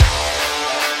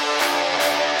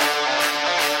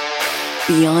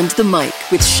Beyond the Mic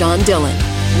with Sean Dillon.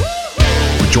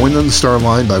 We're joined on the star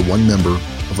line by one member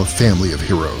of a family of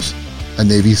heroes, a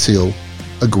Navy SEAL,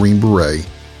 a Green Beret,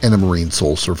 and a Marine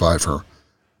Soul Survivor.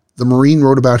 The Marine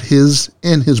wrote about his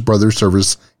and his brother's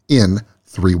service in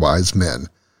Three Wise Men.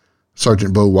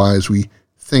 Sergeant Bo Wise, we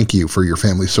thank you for your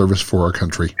family service for our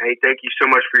country. Hey, thank you so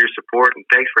much for your support, and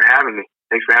thanks for having me.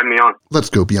 Thanks for having me on. Let's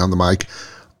go beyond the mic.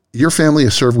 Your family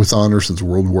has served with honor since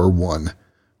World War I.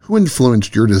 Who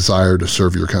influenced your desire to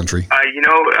serve your country?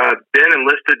 Ben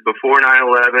enlisted before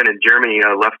 9/11, and Jeremy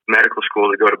left medical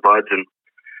school to go to BUD/S. And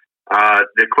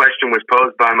the question was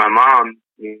posed by my mom,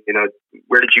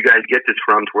 where did you guys get this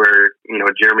from? To where,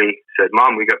 Jeremy said,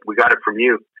 "Mom, we got it from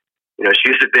you."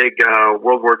 She's a big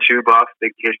World War II buff,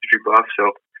 big history buff.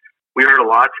 So we heard a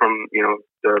lot from,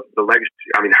 the legacy.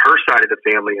 I mean, her side of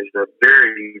the family is a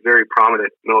very, very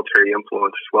prominent military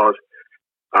influence, as well as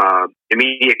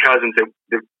immediate cousins,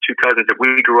 the two cousins that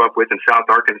we grew up with in South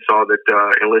Arkansas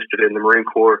that enlisted in the Marine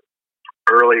Corps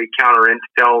early. Counter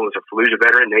intel, was a Fallujah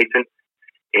veteran, Nathan,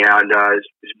 and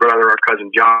his brother, our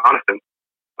cousin Jonathan,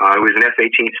 who was an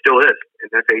F-18, still is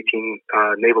an F-18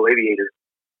 naval aviator.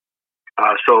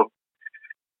 So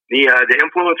the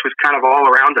influence was kind of all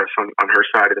around us on her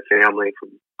side of the family, from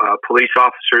police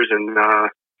officers and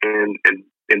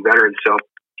veterans. So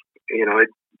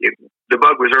the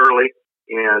bug was early.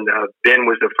 And Ben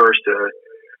was the first to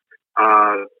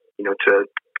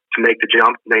make the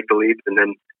jump, make the leap. And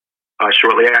then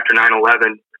shortly after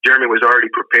 9/11, Jeremy was already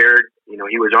prepared.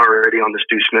 He was already on the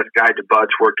Stu Smith Guide to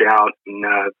BUD/S workout and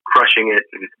crushing it.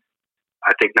 And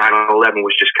I think 9/11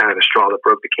 was just kind of the straw that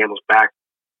broke the camel's back.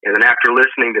 And then after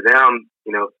listening to them,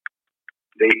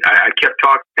 I kept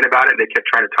talking about it. They kept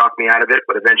trying to talk me out of it.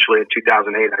 But eventually in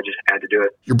 2008, I just had to do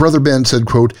it. Your brother Ben said,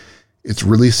 quote, "It's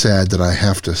really sad that I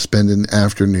have to spend an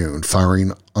afternoon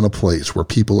firing on a place where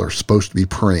people are supposed to be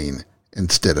praying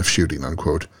instead of shooting,"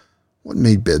 unquote. What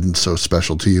made Ben so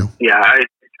special to you? Yeah,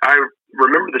 I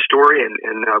remember the story, and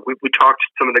we talked to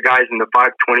some of the guys in the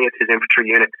 520th, his infantry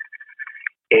unit,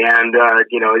 and I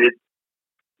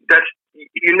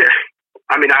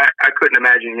couldn't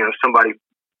imagine somebody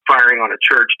firing on a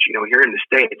church here in the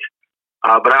States,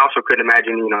 but I also couldn't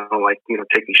imagine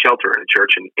taking shelter in a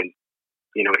church and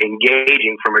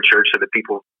engaging from a church so that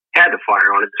people had to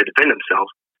fire on it to defend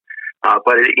themselves.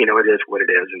 But it is what it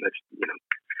is, and that's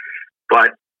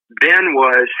But Ben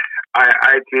was,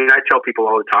 I tell people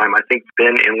all the time, I think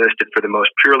Ben enlisted for the most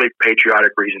purely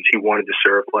patriotic reasons. He wanted to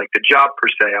serve. Like, the job per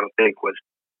se, I don't think was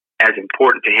as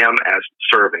important to him as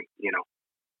serving.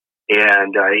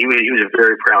 And he was a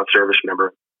very proud service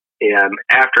member. And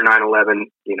after 9/11,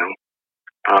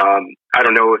 I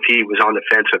don't know if he was on the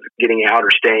fence of getting out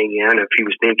or staying in, if he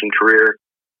was thinking career.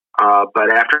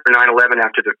 But after 9/11,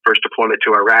 after the first deployment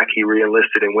to Iraq, he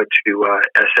re-enlisted and went to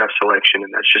SF selection.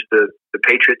 And that's just the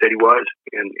patriot that he was,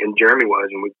 and Jeremy was.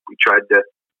 And we tried to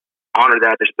honor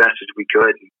that as best as we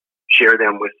could and share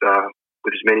them with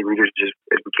as many readers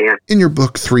as we can. In your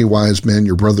book, Three Wise Men,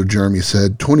 your brother Jeremy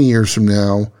said, 20 years from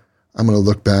now, I'm going to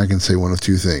look back and say one of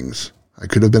two things. I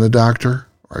could have been a doctor,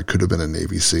 or I could have been a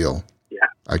Navy SEAL.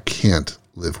 I can't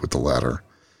live with the latter.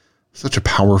 Such a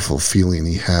powerful feeling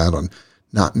he had on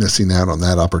not missing out on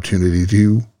that opportunity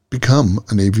to become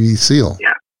a Navy SEAL.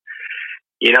 Yeah.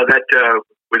 That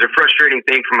was a frustrating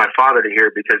thing for my father to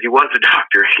hear, because he was a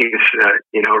doctor. He's,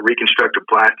 a reconstructive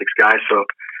plastics guy. So,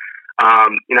 I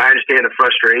understand the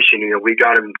frustration. We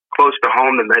got him close to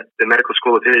home, the medical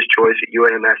school of his choice at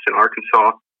UAMS in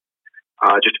Arkansas,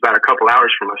 just about a couple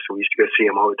hours from us. So we used to go see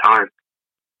him all the time.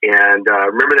 And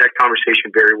remember that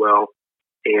conversation very well.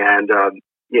 And,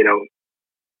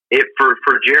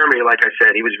 for Jeremy, like I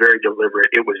said, he was very deliberate.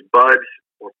 It was BUD/S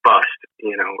or bust,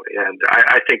 and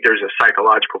I think there's a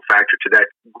psychological factor to that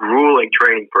grueling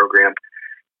training program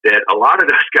that a lot of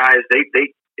those guys,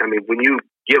 when you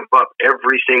give up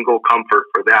every single comfort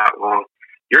for that long,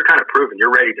 you're kind of proven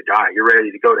you're ready to die. You're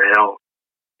ready to go to hell.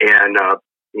 And,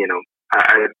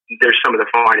 there's some of the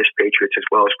finest patriots as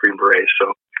well as Green Berets.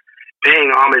 So,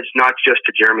 paying homage not just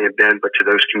to Jeremy and Ben, but to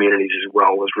those communities as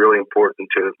well was really important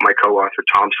to my co-author,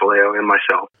 Tom Soleo, and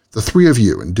myself. The three of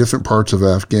you in different parts of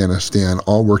Afghanistan,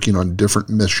 all working on different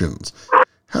missions.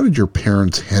 How did your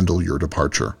parents handle your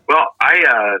departure? Well,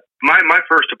 my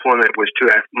first deployment was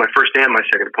my first and my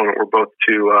second deployment were both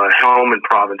to Helmand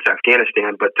Province,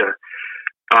 Afghanistan. But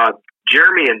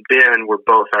Jeremy and Ben were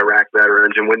both Iraq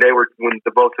veterans, and when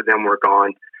the both of them were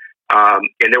gone,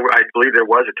 and I believe there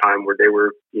was a time where they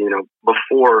were,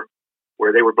 before,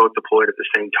 where they were both deployed at the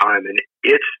same time, and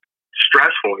it's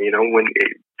stressful,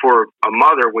 for a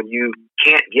mother, when you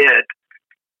can't get,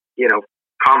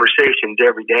 conversations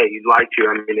every day you'd like to.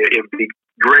 I mean, it would be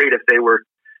great if they were,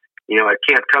 at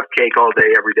Camp Cupcake all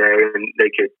day, every day, and they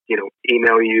could,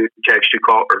 email you, text you,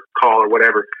 call or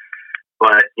whatever.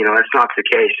 But, that's not the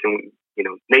case. And,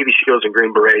 Navy SEALs and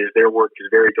Green Berets, their work is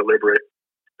very deliberate.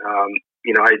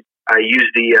 I use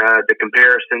the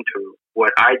comparison to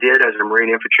what I did as a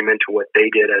Marine infantryman to what they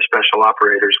did as special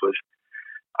operators was,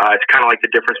 it's kind of like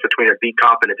the difference between a beat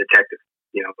cop and a detective.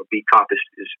 A beat cop is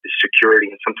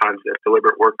security, and sometimes that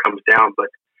deliberate work comes down,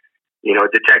 but, a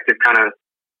detective kind of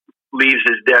leaves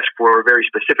his desk for a very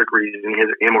specific reason,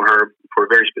 him or her for a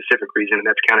very specific reason, and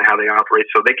that's kind of how they operate.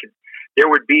 So there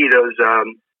would be those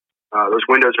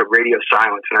windows of radio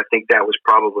silence, and I think that was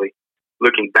probably,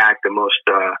 looking back, the most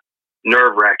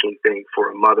nerve-wracking thing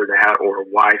for a mother to have, or a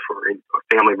wife, or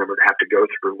a family member to have to go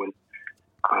through when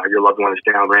your loved one is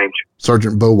downrange.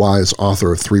 Sergeant Bo Wise,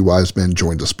 author of 3 Wise Men,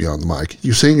 joined us beyond the mic.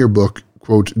 You say in your book,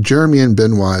 quote, Jeremy and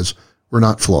Ben Wise were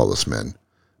not flawless men,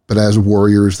 but as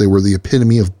warriors, they were the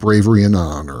epitome of bravery and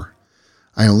honor.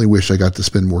 I only wish I got to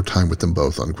spend more time with them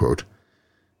both, unquote.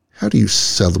 How do you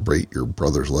celebrate your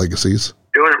brother's legacies?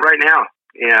 Doing it right now.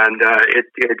 And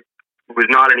it was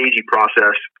not an easy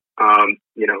process.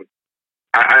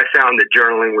 I found that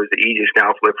journaling was the easiest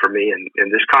outlet for me. And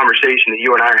this conversation that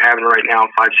you and I are having right now,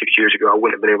 5-6 years ago, I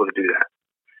wouldn't have been able to do that.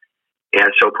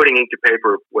 And so putting ink to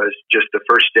paper was just the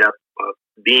first step of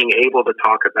being able to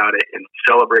talk about it and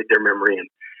celebrate their memory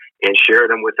and share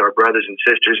them with our brothers and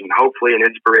sisters, and hopefully an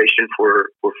inspiration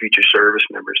for future service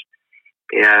members.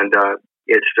 And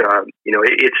it's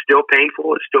still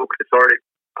painful, it's still cathartic,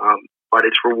 but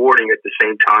it's rewarding at the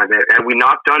same time. Had we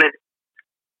not done it,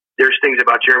 there's things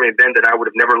about Jeremy and Ben that I would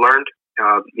have never learned.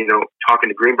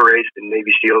 Talking to Green Berets and Navy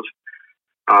SEALs,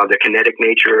 the kinetic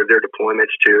nature of their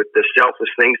deployments, to the selfless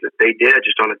things that they did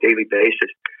just on a daily basis,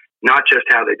 not just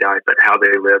how they died, but how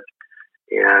they lived.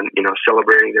 And,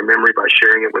 celebrating their memory by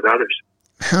sharing it with others.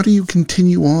 How do you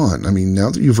continue on? I mean, now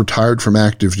that you've retired from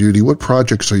active duty, what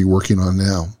projects are you working on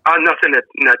now? Nothing at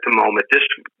the moment.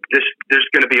 There's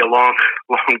going to be a long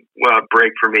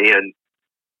break for me, and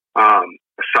a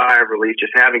sigh of relief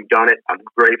just having done it. I'm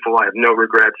grateful. I have no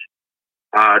regrets.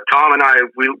 Tom and I,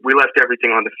 we left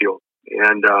everything on the field,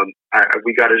 and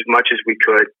we got as much as we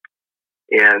could.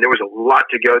 And there was a lot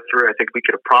to go through. I think we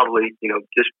could have probably,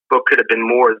 this book could have been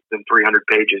more than 300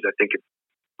 pages, I think, if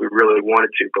we really wanted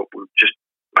to. But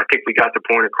I think we got the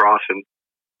point across, and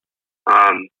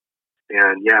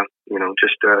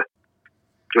just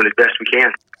doing as best we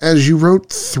can. As you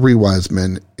wrote 3 Wise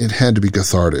Men, it had to be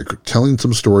cathartic, telling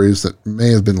some stories that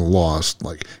may have been lost,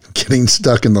 like getting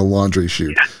stuck in the laundry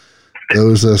chute. Yeah.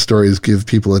 Those stories give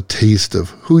people a taste of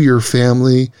who your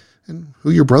family and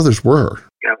who your brothers were.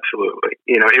 Absolutely.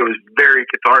 It was very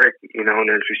cathartic, and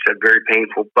as we said, very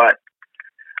painful, but,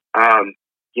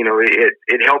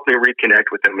 it helped me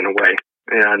reconnect with them in a way.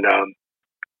 And, I'll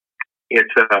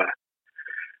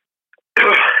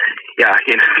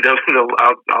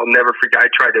never forget. I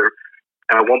tried to,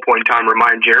 at one point in time,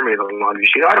 remind Jeremy of the laundry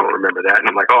chute. I don't remember that. And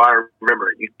I'm like, I remember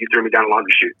it. You threw me down a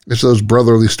laundry chute. It's those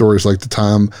brotherly stories, like the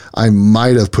time I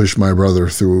might have pushed my brother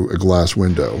through a glass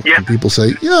window. Yeah. And people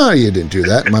say, yeah, you didn't do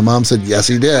that. And my mom said, yes,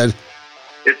 he did.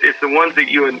 It's the ones that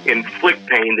you inflict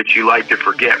pain that you like to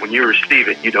forget. When you receive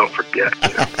it, you don't forget.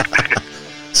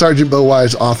 Sergeant Bo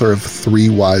Wise, author of 3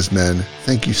 Wise Men,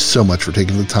 thank you so much for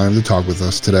taking the time to talk with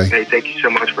us today. Hey, thank you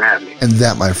so much for having me. And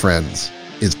that, my friends,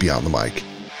 is Beyond the Mic.